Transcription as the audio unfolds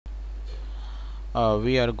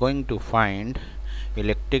We are going to find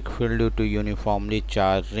electric field due to uniformly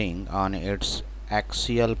charged ring on its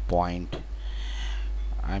axial point.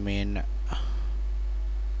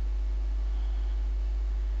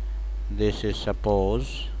 This is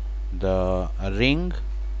suppose the ring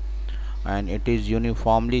and it is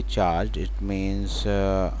uniformly charged. It means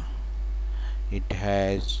it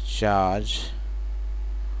has charge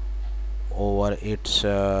over its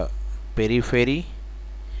periphery,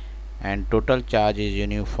 and total charge is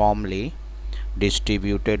uniformly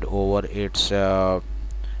distributed over its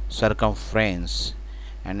circumference,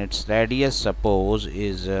 and its radius suppose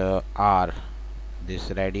is r.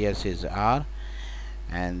 This radius is r,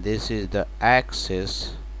 and this is the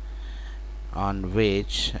axis on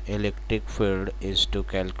which electric field is to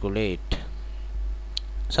calculate.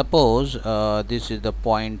 Suppose this is the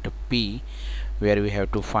point P where we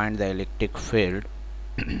have to find the electric field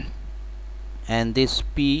and this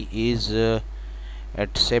P is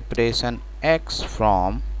at separation x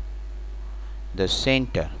from the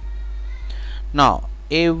center. Now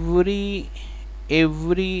every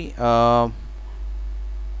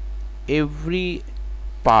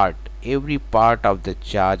part of the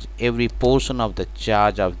charge, every portion of the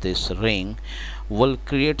charge of this ring will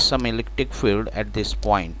create some electric field at this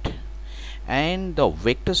point, and the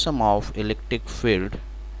vector sum of electric field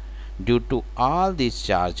due to all these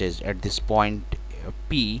charges at this point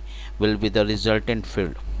P will be the resultant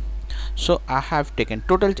field. So I have taken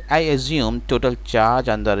total, I assume total charge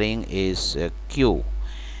on the ring is Q,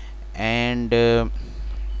 and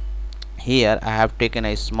here I have taken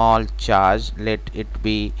a small charge, let it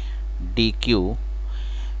be dq,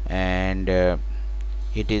 and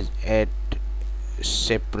it is at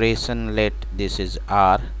separation, let this is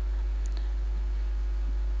r,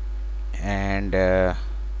 and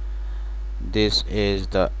this is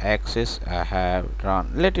the axis I have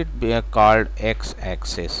drawn, let it be called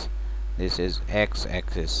x-axis. This is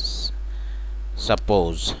x-axis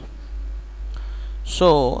suppose.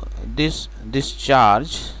 So this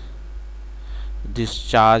charge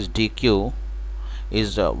dq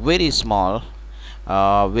is very small,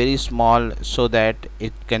 so that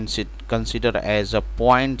it can consider as a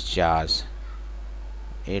point charge.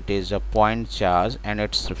 It is a point charge, and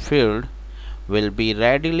its field will be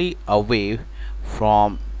radially away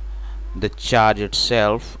from the charge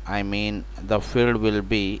itself. The field will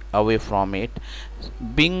be away from it.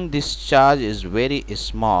 Being this charge is very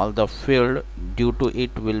small, the field due to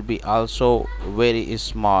it will be also very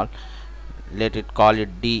small. Let it call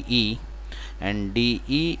it dE, and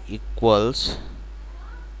dE equals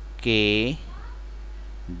k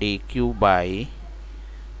dq by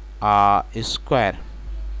r square.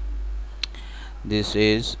 This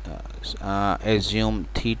is assume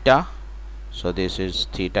theta, so this is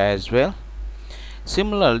theta as well.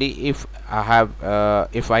 Similarly, if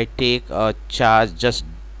I take a charge just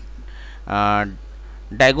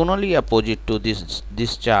diagonally opposite to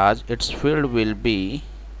this charge, its field will be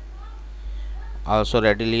also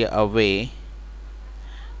readily away,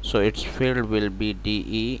 so its field will be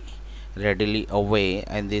dE readily away,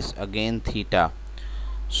 and this again theta.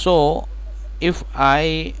 So if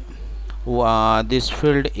I this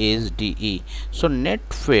field is dE, so net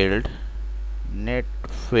field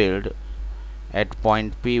at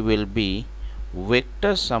point P will be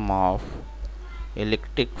vector sum of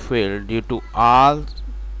electric field due to all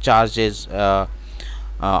charges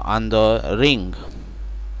on the ring.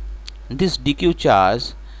 This dq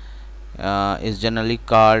charge is generally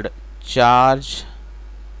called charged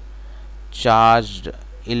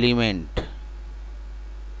element.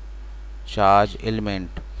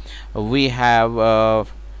 We have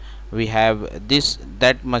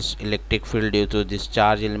that much electric field due to this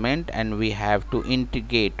charge element, and we have to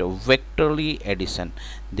integrate vectorly addition.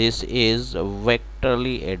 This is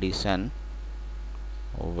vectorly addition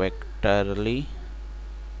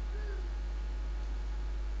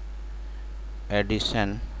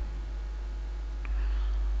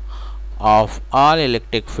of all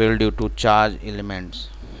electric field due to charge elements.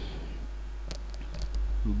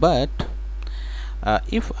 But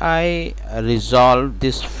if I resolve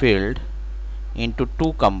this field into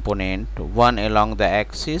two components, one along the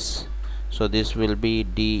axis, so this will be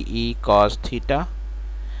dE cos theta,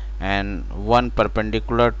 and one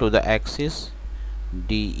perpendicular to the axis,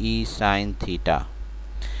 dE sin theta.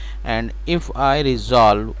 And if I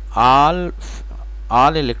resolve all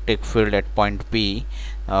electric field at point P,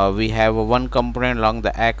 we have one component along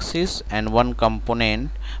the axis and one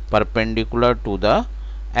component perpendicular to the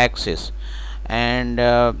axis, and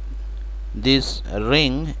this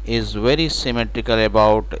ring is very symmetrical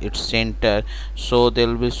about its center, so there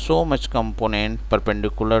will be so much component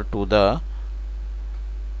perpendicular to the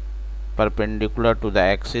perpendicular to the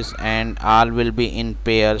axis and R will be in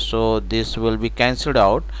pair, so this will be cancelled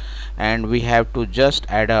out and we have to just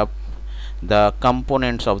add up the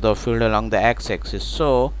components of the field along the x-axis.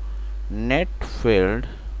 So net field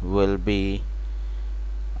will be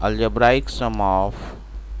algebraic sum of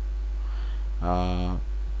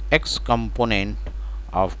x component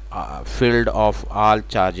of field of all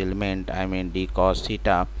charge element, I mean d cos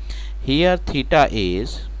theta. Here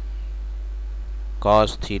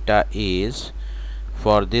cos theta is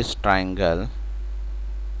for this triangle,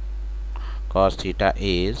 cos theta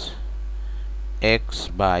is x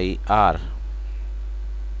by r.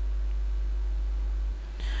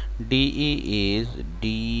 DE is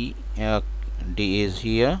d is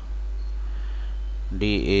here, d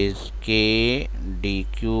is k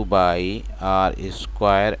dq by r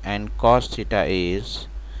square, and cos theta is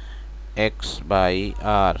x by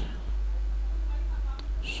r.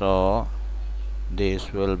 So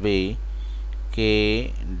this will be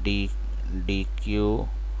k dq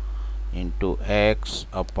into x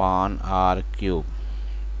upon r cube.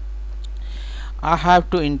 I have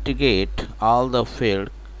to integrate all the field,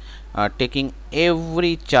 taking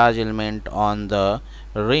every charge element on the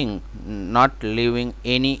ring, not leaving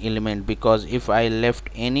any element, because if I left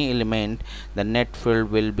any element the net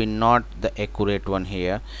field will be not the accurate one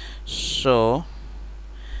here. So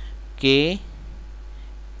k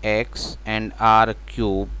x and r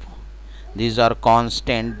cube, these are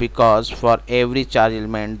constant because for every charge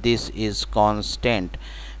element this is constant.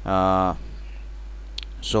 So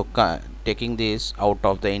taking this out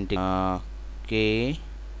of the integral, k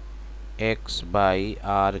x by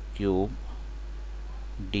r cube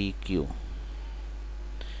dq,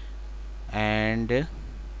 and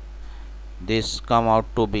this come out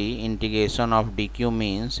to be integration of dq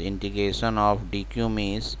means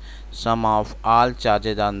sum of all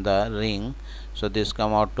charges on the ring. So this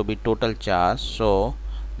come out to be total charge. So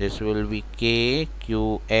this will be k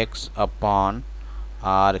q x upon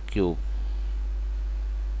r cube.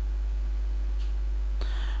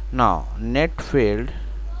 Now net field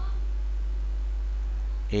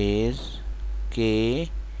is k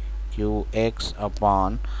q x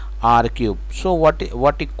upon r cube. So what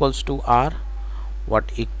equals to r?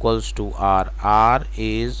 What equals to r? R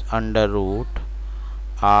is under root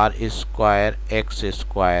r square x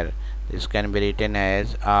square. This can be written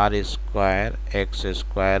as r square x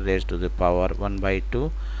square raised to the power 1 by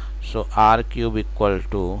 2. So r cube equal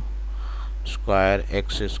to square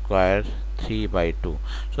x square 3 by 2.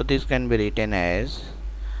 So this can be written as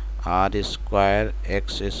r square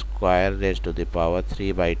x square raised to the power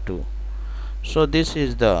 3 by 2. So this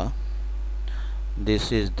is the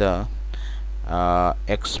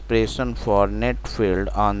expression for net field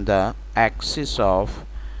on the axis of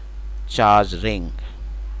charge ring.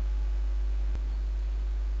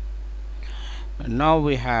 Now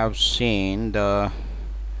we have seen the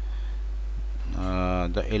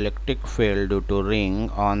electric field due to ring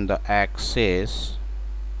on the axis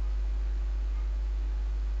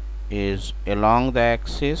is along the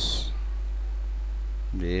axis.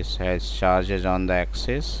 This has charges on the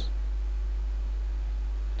axis.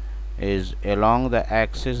 Is along the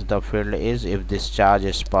axis the field is if this charge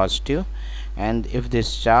is positive, and if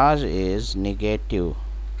this charge is negative,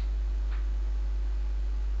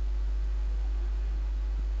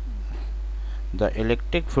 the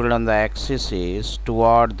electric field on the axis is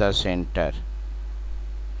toward the center.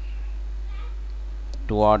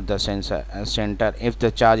 Center. If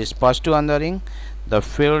the charge is positive on the ring, the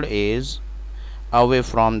field is away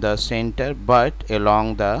from the center but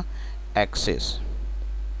along the axis.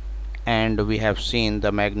 And we have seen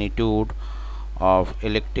the magnitude of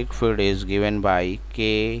electric field is given by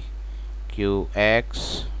k q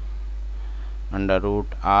x under root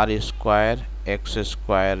r square x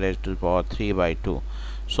square raised to the power 3 by 2.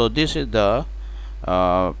 So this is the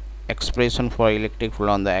expression for electric field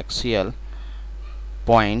on the axial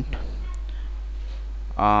point.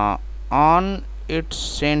 On its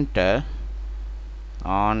center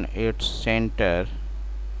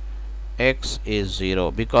x is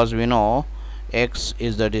 0, because we know x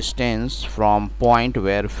is the distance from point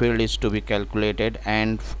where field is to be calculated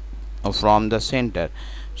and from the center.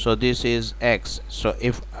 So this is x. So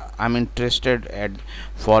if I'm interested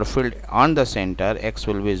for field on the center, x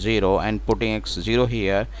will be 0, and putting x 0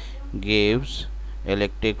 here gives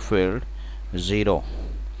electric field 0.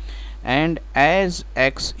 And as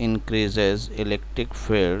x increases, electric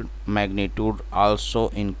field magnitude also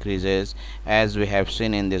increases, as we have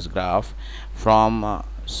seen in this graph. From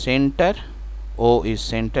center, O is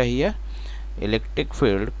center here, electric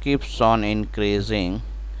field keeps on increasing,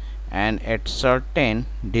 and at certain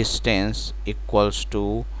distance equals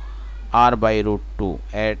to r by root 2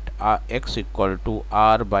 at x equal to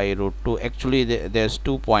r by root 2. Actually there's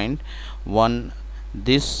 2 point, one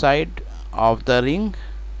this side of the ring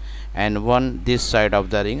and one this side of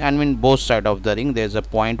the ring. I mean both side of the ring there's a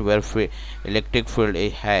point where electric field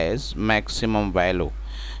has maximum value.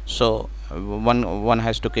 So one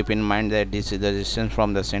has to keep in mind that this is the distance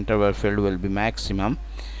from the center where field will be maximum,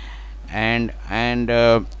 and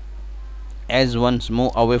as one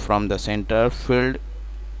move away from the center, field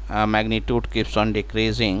magnitude keeps on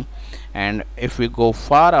decreasing, and if we go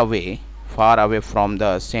far away from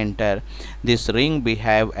the center, this ring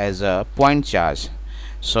behave as a point charge.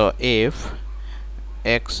 So if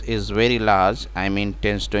x is very large, I mean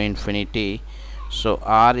tends to infinity, so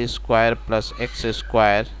r square plus x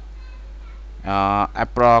square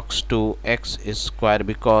approx to x square,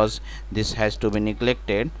 because this has to be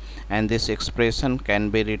neglected, and this expression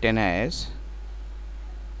can be written as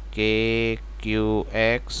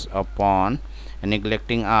kqx upon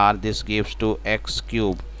neglecting r, this gives to x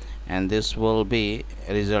cube, and this will be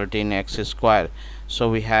result in x square. So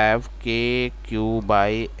we have kq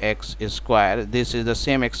by x square. This is the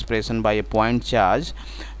same expression by a point charge.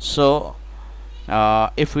 So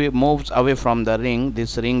if we move away from the ring,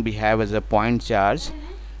 this ring behave as a point charge,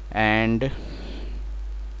 and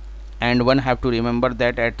one have to remember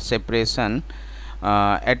that at separation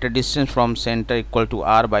at a distance from center equal to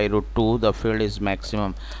r by root 2, the field is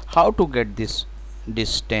maximum. How to get this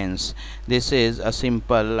distance? This is a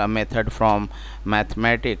simple method from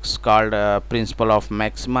mathematics called principle of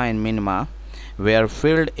maxima and minima, where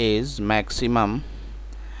field is maximum.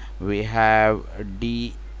 We have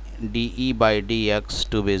dE by dx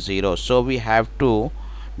to be 0, so we have to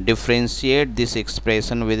differentiate this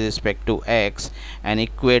expression with respect to x, and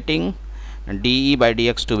equating dE by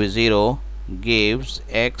dx to be 0 gives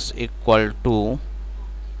x equal to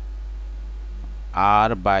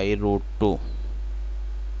r by root 2.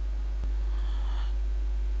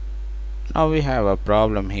 Now we have a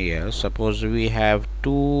problem here. Suppose we have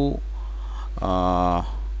two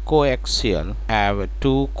coaxial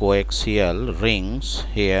rings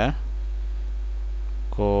here,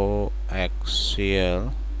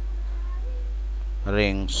 coaxial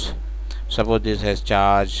rings. Suppose this has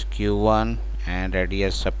charge q1 and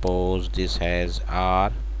radius, suppose this has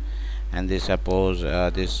r, and this suppose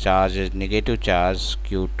this charge is negative charge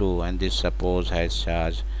q2, and this suppose has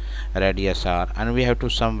charge radius r, and we have to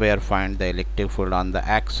somewhere find the electric field on the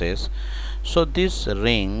axis. So this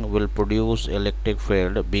ring will produce electric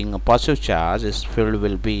field. Being a positive charge, this field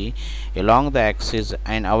will be along the axis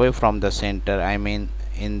and away from the center, I mean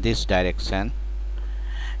in this direction,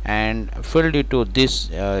 and field due to this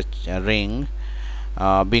ring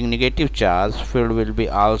being negative charge, field will be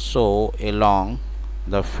also along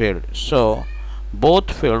the field. So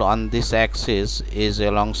both field on this axis is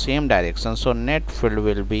along same direction, so net field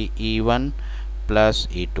will be E1 plus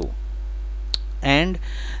E2, and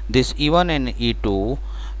this E1 and E2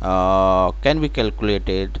 can be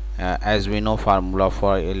calculated as we know formula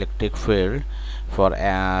for electric field for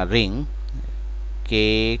a ring,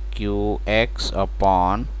 kqx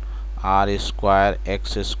upon r square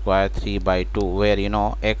x square 3 by 2, where you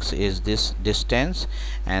know x is this distance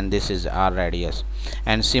and this is r radius,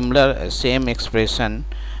 and similar same expression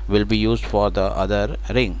will be used for the other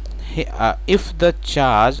ring. If the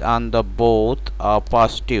charge on the both are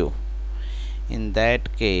positive, in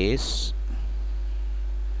that case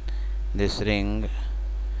this ring,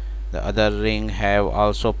 the other ring have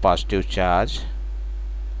also positive charge,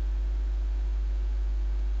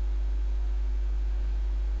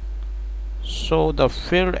 so the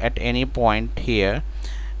field at any point here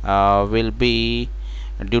will be,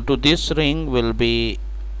 due to this ring, will be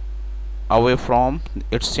away from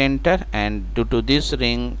its center, and due to this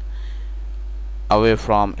ring away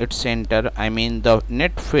from its center, I mean the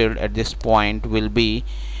net field at this point will be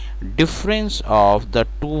difference of the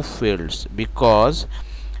two fields, because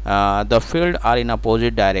the field are in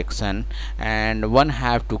opposite direction, and one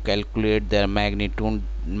have to calculate their magnitude,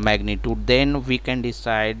 then we can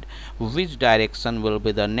decide which direction will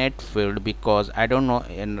be the net field, because I don't know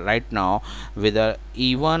right now whether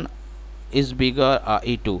E1 is bigger or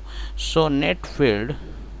E2. So net field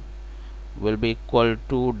will be equal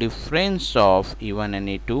to difference of E1 and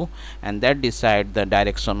E2, and that decide the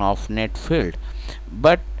direction of net field.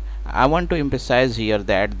 But I want to emphasize here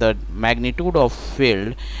that the magnitude of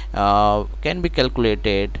field can be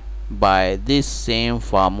calculated by this same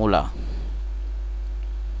formula.